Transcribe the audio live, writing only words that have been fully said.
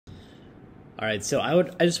All right, so I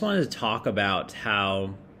just wanted to talk about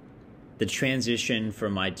how the transition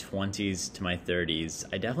from my 20s to my 30s,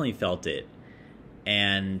 I definitely felt it.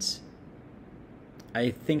 And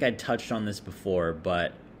I think I touched on this before,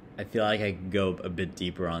 but I feel like I could go a bit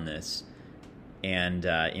deeper on this. And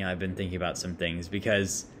I've been thinking about some things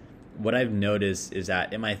because what I've noticed is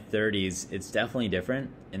that in my 30s, it's definitely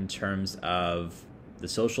different in terms of the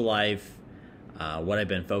social life, what I've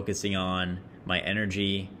been focusing on, my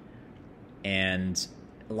energy, and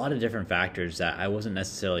a lot of different factors that I wasn't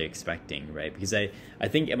necessarily expecting, right? Because I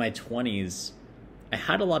think in my 20s, I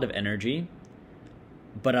had a lot of energy,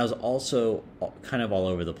 but I was also kind of all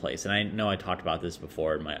over the place. And I know I talked about this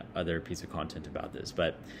before in my other piece of content about this,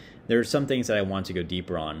 but there are some things that I want to go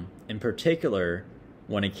deeper on, in particular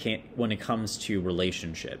when it comes to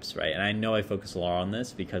relationships, right? And I know I focus a lot on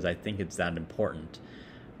this because I think it's that important.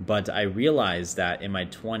 But I realized that in my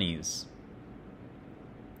 20s,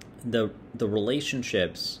 the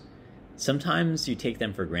relationships, sometimes you take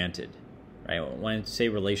them for granted, right? When I say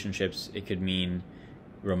relationships, it could mean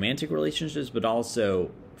romantic relationships, but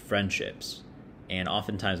also friendships. And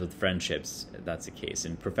oftentimes with friendships, that's the case.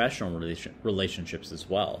 And professional relationships as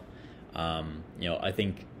well. I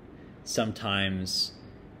think sometimes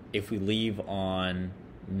if we leave on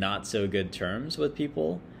not so good terms with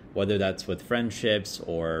people, whether that's with friendships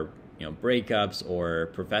or breakups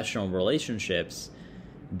or professional relationships,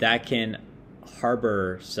 that can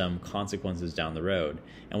harbor some consequences down the road.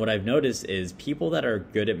 And what I've noticed is people that are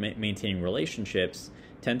good at maintaining relationships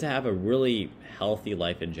tend to have a really healthy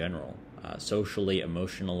life in general, socially,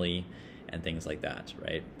 emotionally, and things like that,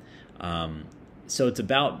 right? So it's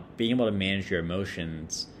about being able to manage your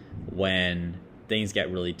emotions when things get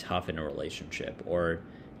really tough in a relationship, or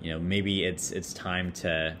maybe it's time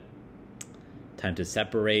to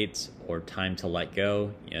separate or time to let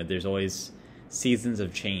go. There's always seasons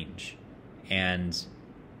of change, and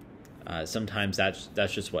sometimes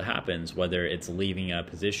that's just what happens, whether it's leaving a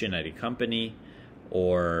position at a company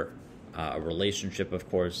or a relationship. Of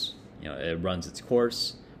course, it runs its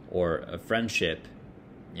course, or a friendship,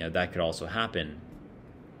 that could also happen.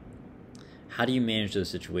 How do you manage those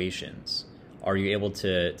situations? Are you able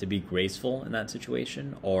to be graceful in that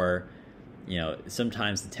situation? Or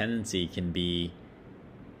sometimes the tendency can be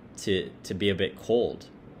to be a bit cold,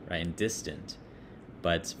 right, and distant.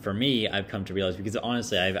 But for me, I've come to realize, because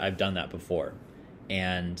honestly, I've done that before.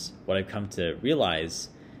 And what I've come to realize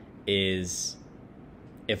is,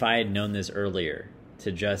 if I had known this earlier,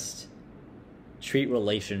 to just treat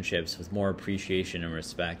relationships with more appreciation and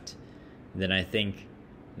respect, then I think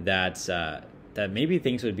that maybe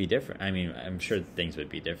things would be different. I mean, I'm sure things would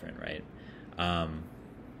be different, right?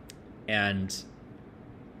 And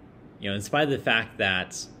in spite of the fact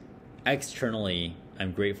that externally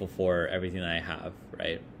I'm grateful for everything that I have,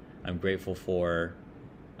 right? I'm grateful for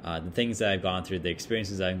the things that I've gone through, the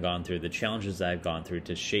experiences I've gone through, the challenges that I've gone through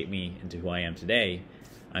to shape me into who I am today.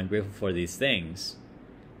 I'm grateful for these things.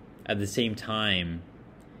 At the same time,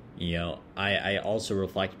 I also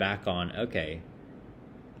reflect back on, okay,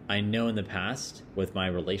 I know in the past with my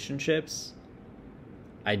relationships,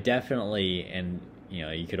 I definitely, and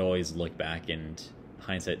you could always look back, and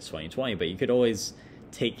hindsight's 20/20, but you could always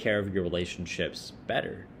take care of your relationships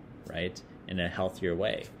better, right, in a healthier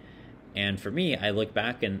way. And for me, I look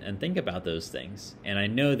back and think about those things, and I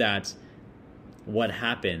know that what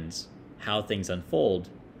happens, how things unfold,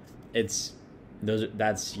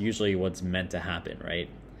 that's usually what's meant to happen, right?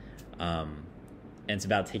 And it's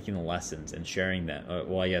about taking the lessons and sharing them.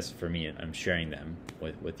 Well, I guess for me, I'm sharing them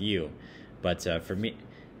with you. But for me,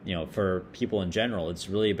 for people in general, it's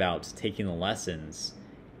really about taking the lessons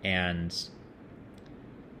and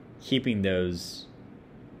keeping those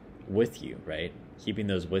with you, right? Keeping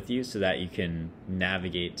those with you so that you can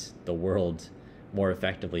navigate the world more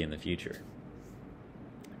effectively in the future.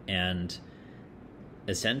 And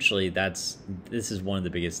essentially, this is one of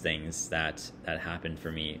the biggest things that happened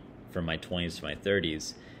for me from my 20s to my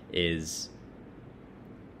 30s, is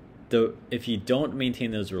if you don't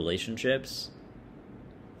maintain those relationships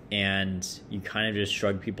and you kind of just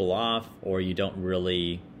shrug people off, or you don't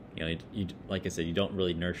really, like I said, you don't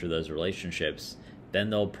really nurture those relationships, then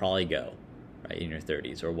they'll probably go, right, in your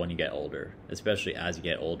 30s or when you get older. Especially as you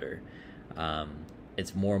get older,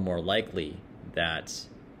 it's more and more likely that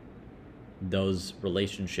those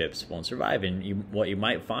relationships won't survive. And what you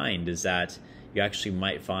might find is that you actually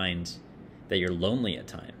might find that you're lonely at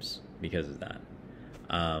times because of that.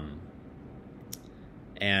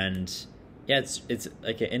 And yeah, it's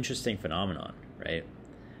like an interesting phenomenon, right?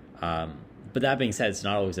 But that being said, it's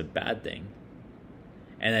not always a bad thing.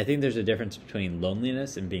 And I think there's a difference between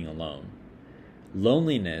loneliness and being alone.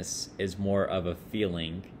 Loneliness is more of a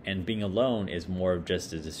feeling, and being alone is more of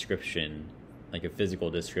just a description, like a physical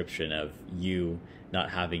description of you not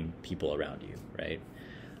having people around you, right?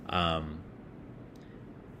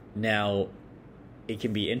 Now, it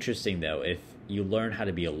can be interesting, though, if you learn how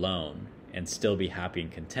to be alone and still be happy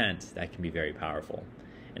and content. That can be very powerful.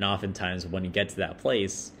 And oftentimes, when you get to that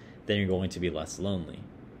place, then you're going to be less lonely,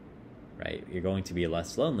 right? You're going to be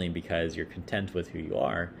less lonely because you're content with who you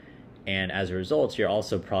are. And as a result, you're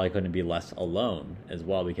also probably going to be less alone as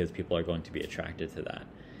well, because people are going to be attracted to that.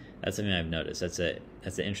 That's something I've noticed. That's an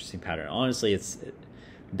interesting pattern. Honestly,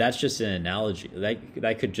 that's just an analogy.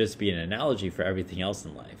 That could just be an analogy for everything else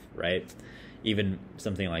in life, right? Even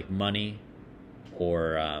something like money,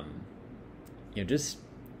 or just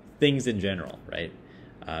things in general, right?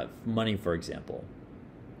 Money, for example.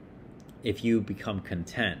 If you become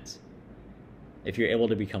content, if you're able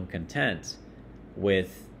to become content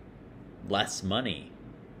with less money,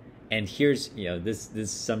 and here's,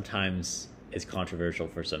 this sometimes is controversial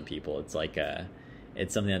for some people. It's like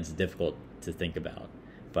it's something that's difficult to think about,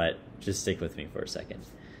 but just stick with me for a second.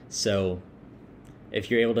 So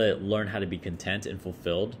if you're able to learn how to be content and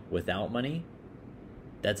fulfilled without money,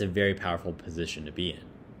 that's a very powerful position to be in,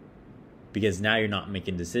 because now you're not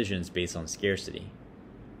making decisions based on scarcity.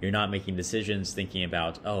 You're not making decisions thinking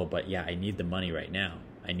about, oh, but yeah, I need the money right now.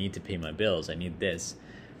 I need to pay my bills. I need this.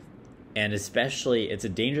 And especially, it's a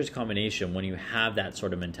dangerous combination when you have that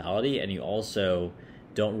sort of mentality and you also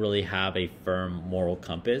don't really have a firm moral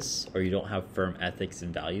compass, or you don't have firm ethics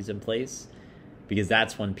and values in place, because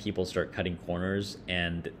that's when people start cutting corners,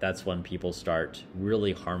 and that's when people start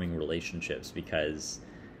really harming relationships, because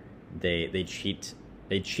they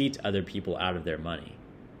cheat other people out of their money,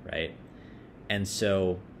 right? And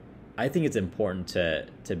so I think it's important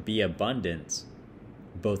to be abundant,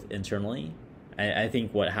 both internally. I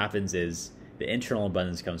think what happens is the internal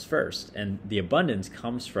abundance comes first, and the abundance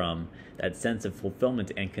comes from that sense of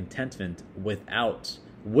fulfillment and contentment with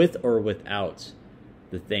or without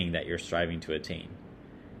the thing that you're striving to attain.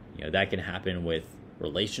 That can happen with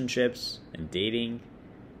relationships and dating.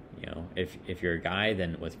 If you're a guy,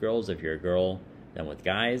 then with girls. If you're a girl, then with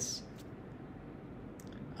guys.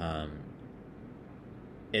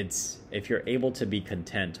 It's if you're able to be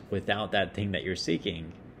content without that thing that you're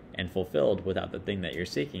seeking, and fulfilled without the thing that you're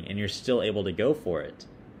seeking, and you're still able to go for it,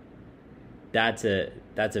 that's a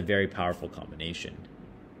very powerful combination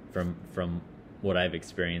from what I've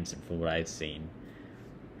experienced and from what I've seen.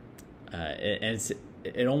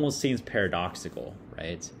 It almost seems paradoxical,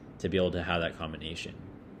 right, to be able to have that combination.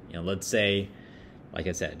 Let's say, like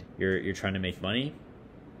I said, you're trying to make money.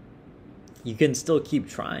 You can still keep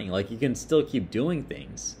trying, you can still keep doing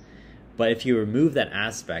things, but if you remove that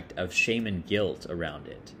aspect of shame and guilt around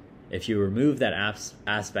it, if you remove that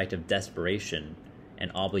aspect of desperation and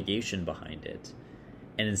obligation behind it,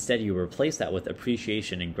 and instead you replace that with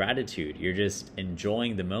appreciation and gratitude, you're just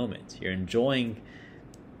enjoying the moment. You're enjoying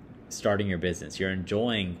starting your business. You're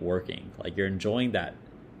enjoying working. You're enjoying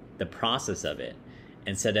the process of it,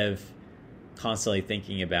 instead of constantly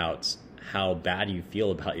thinking about how bad you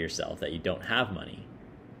feel about yourself that you don't have money.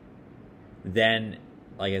 Then,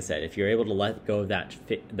 like I said, if you're able to let go of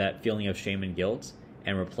that feeling of shame and guilt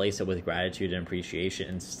and replace it with gratitude and appreciation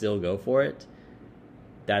and still go for it,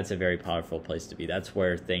 that's a very powerful place to be. That's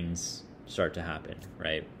where things start to happen,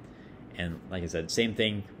 right? And like I said, same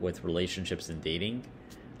thing with relationships and dating.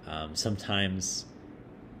 Sometimes,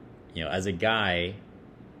 as a guy,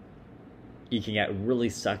 you can get really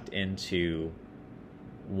sucked into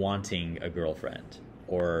wanting a girlfriend,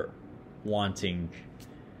 or wanting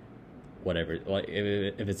whatever.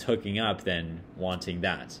 If it's hooking up, then wanting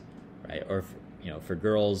that, right? Or for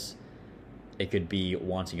girls, it could be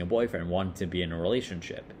wanting a boyfriend, wanting to be in a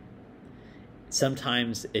relationship.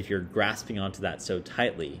 Sometimes if you're grasping onto that so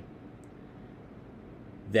tightly,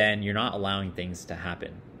 then you're not allowing things to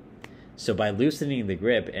happen. So by loosening the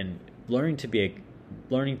grip and learning to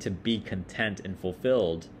be content and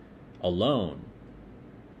fulfilled alone,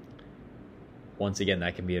 once again,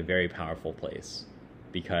 that can be a very powerful place,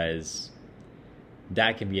 because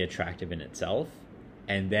that can be attractive in itself,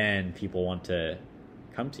 and then people want to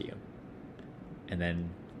come to you, and then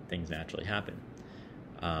things naturally happen.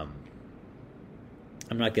 I'm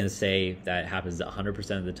not going to say that it happens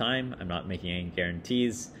 100% of the time. I'm not making any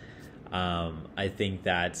guarantees. I think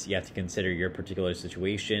that you have to consider your particular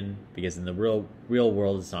situation, because in the real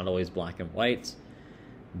world, it's not always black and white.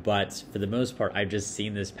 But for the most part, I've just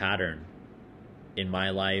seen this pattern in my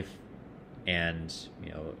life, and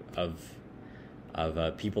of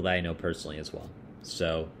people that I know personally as well.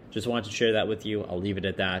 So just wanted to share that with you. I'll leave it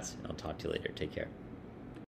at that. I'll talk to you later. Take care.